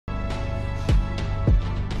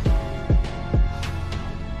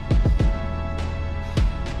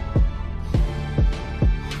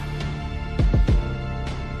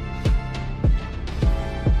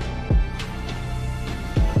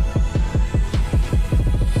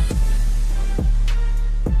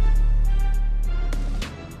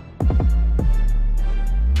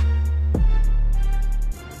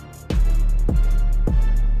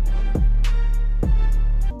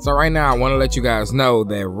So right now I want to let you guys know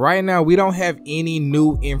that right now we don't have any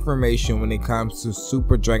new information when it comes to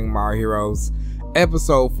Super Dragon Ball Heroes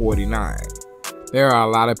episode 49. There are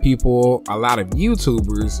a lot of people, a lot of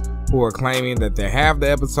YouTubers who are claiming that they have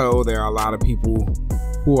the episode. There are a lot of people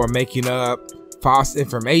who are making up false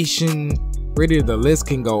information. Really, the list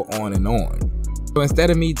can go on and on. So instead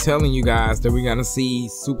of me telling you guys that we're gonna see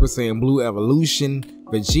Super Saiyan Blue Evolution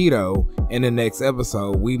Vegito in the next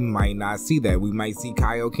episode, we might not see that. We might see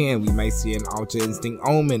Kaioken, we might see an Ultra Instinct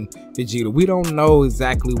Omen Vegito. We don't know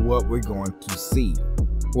exactly what we're going to see.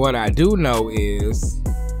 What I do know is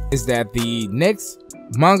that the next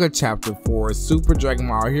manga chapter for Super Dragon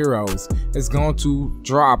Ball Heroes is going to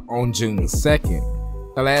drop on June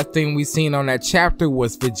 2nd. The last thing we seen on that chapter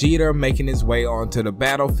was Vegeta making his way onto the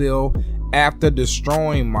battlefield after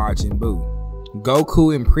destroying Majin Buu.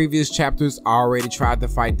 Goku in previous chapters already tried to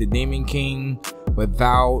fight the Demon King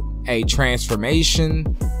without a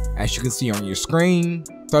transformation, as you can see on your screen.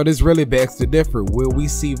 So this really begs to differ. Will we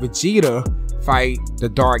see Vegeta fight the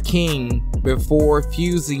Dark King before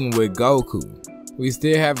fusing with Goku? We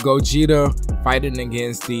still have Gogeta fighting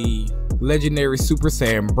against the legendary Super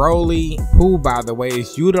Saiyan Broly, who by the way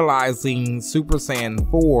is utilizing Super Saiyan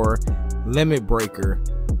 4 Limit Breaker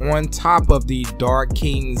on top of the Dark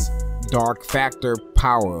King's Dark Factor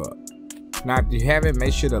power up. Now if you haven't,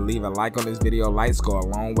 make sure to leave a like on this video. Likes go a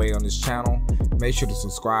long way on this channel. Make sure to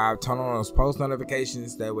subscribe, turn on those post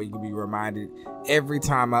notifications, that way you can be reminded every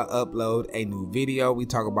time I upload a new video. We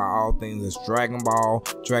talk about all things that's Dragon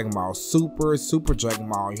Ball Super, Super Dragon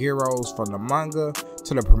Ball Heroes, from the manga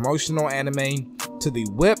to the promotional anime to the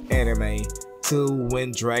whip anime to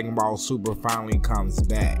when Dragon Ball Super finally comes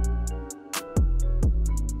back.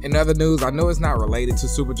 In other news, I know it's not related to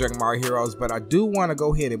Super Dragon Ball Heroes, but I do want to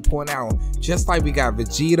go ahead and point out, just like we got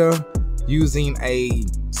Vegeta using a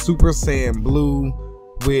Super Saiyan Blue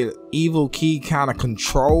with Evil Ki kind of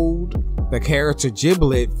controlled, the character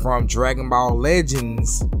Giblet from Dragon Ball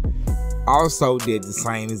Legends also did the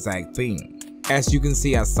same exact thing. As you can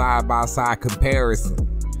see, a side-by-side comparison.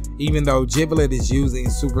 Even though Giblet is using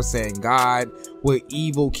Super Saiyan God with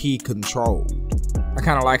Evil Ki controlled. I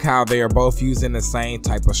kind of like how they are both using the same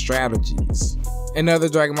type of strategies. In other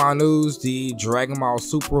Dragon Ball news, the Dragon Ball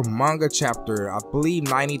Super manga chapter, I believe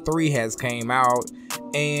 93, has came out.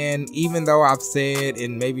 And even though I've said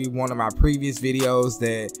in maybe one of my previous videos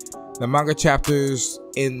that the manga chapters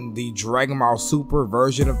in the Dragon Ball Super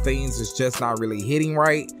version of things is just not really hitting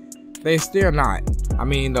right, they're still not. I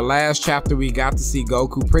mean, the last chapter we got to see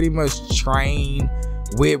Goku pretty much train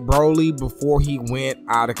with Broly before he went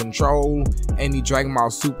out of control. In the Dragon Ball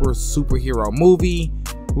Super superhero movie,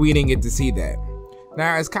 we didn't get to see that.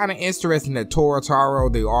 Now it's kind of interesting that Taro,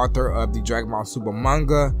 the author of the Dragon Ball Super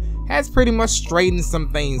manga, has pretty much straightened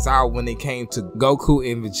some things out when it came to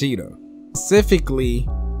Goku and Vegeta. Specifically,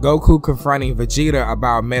 Goku confronting Vegeta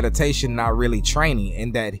about meditation not really training,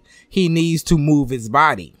 and that he needs to move his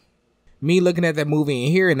body. Me looking at that movie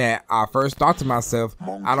and hearing that, I first thought to myself,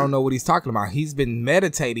 I don't know what he's talking about. He's been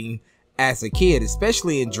meditating as a kid,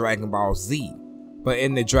 especially in Dragon Ball Z. But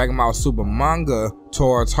in the Dragon Ball Super manga,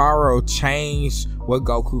 Taro changed what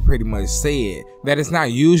Goku pretty much said. That it's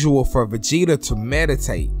not usual for Vegeta to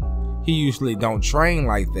meditate. He usually don't train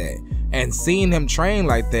like that. And seeing him train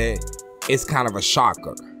like that, it's kind of a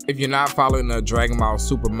shocker. If you're not following the Dragon Ball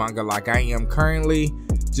Super manga like I am currently,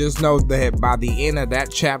 just know that by the end of that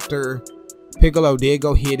chapter, Piccolo did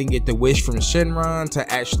go ahead and get the wish from Shenron to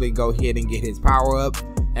actually go ahead and get his power up.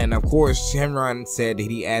 And of course, Shenron said that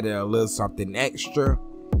he added a little something extra.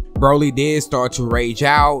 Broly did start to rage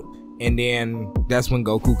out, and then that's when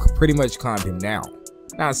Goku pretty much calmed him down.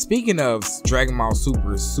 Now, speaking of Dragon Ball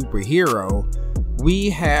Super superhero, we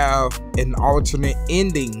have an alternate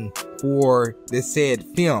ending for the said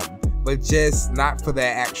film, but just not for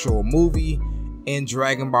that actual movie. In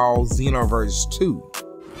Dragon Ball Xenoverse 2.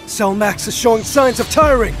 Cell Max is showing signs of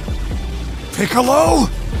tiring. Piccolo?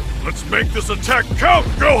 Let's make this attack count,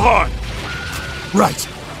 Gohan! Right.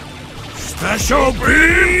 Special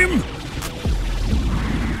beam!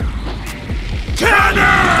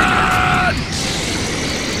 Cannon!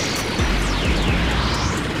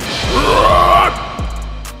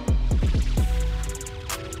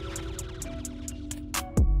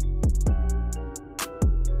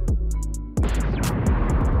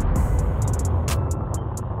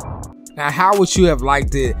 Now, how would you have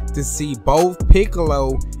liked it to see both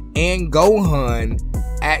Piccolo and Gohan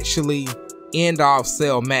actually end off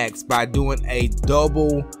Cell Max by doing a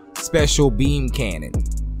double special beam cannon?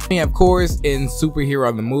 And of course, in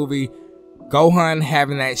Superhero the movie, Gohan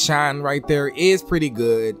having that shine right there is pretty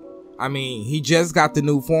good. I mean, he just got the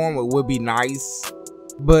new form. It would be nice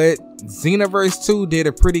but Xenoverse 2 did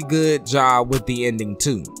a pretty good job with the ending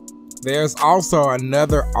too. There's also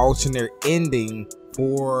another alternate ending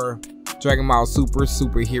for Dragon Ball Super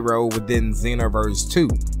Superhero within Xenoverse 2.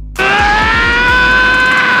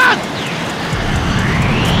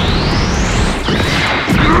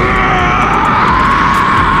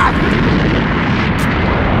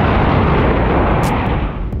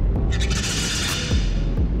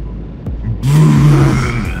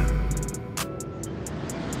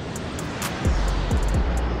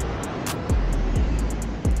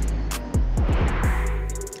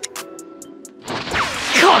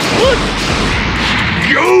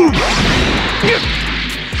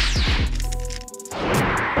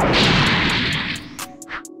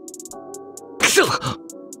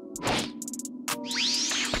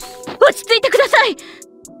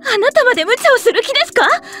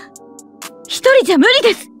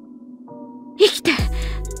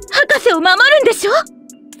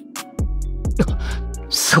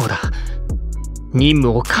そうだ。任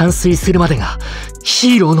務を完遂するまでが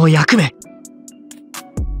ヒーローの役目。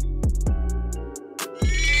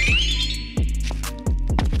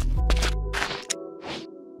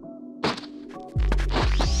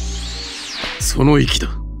その息だ。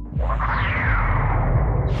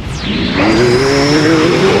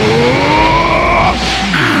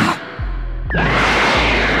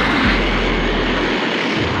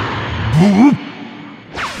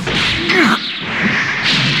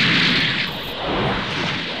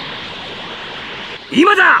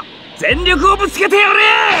今だ！全力をぶつけてやれ！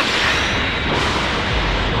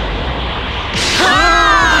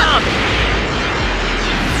はあ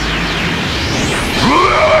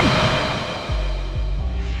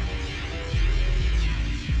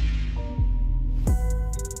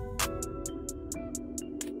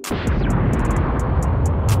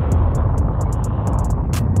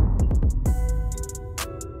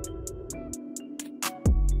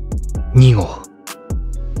！2号。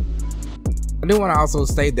I do want to also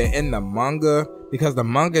state that in the manga, because the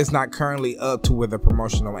manga is not currently up to where the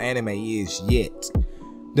promotional anime is yet,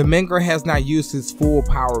 Demigra has not used his full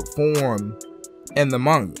powered form in the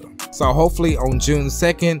manga. So hopefully on June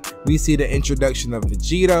 2nd, we see the introduction of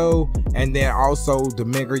Vegito, and then also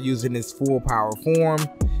Demigra using his full power form,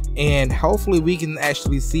 and hopefully we can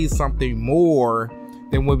actually see something more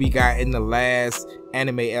than what we got in the last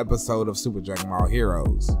anime episode of Super Dragon Ball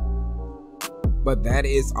Heroes. But that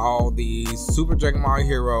is all the Super Dragon Ball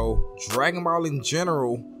Hero, Dragon Ball in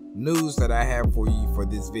general news that I have for you for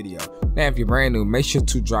this video. Now if you're brand new, make sure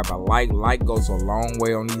to drop a like. Like goes a long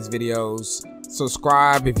way on these videos.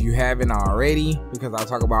 Subscribe if you haven't already, because I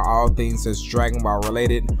talk about all things that's Dragon Ball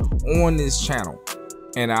related on this channel.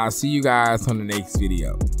 And I'll see you guys on the next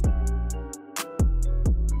video.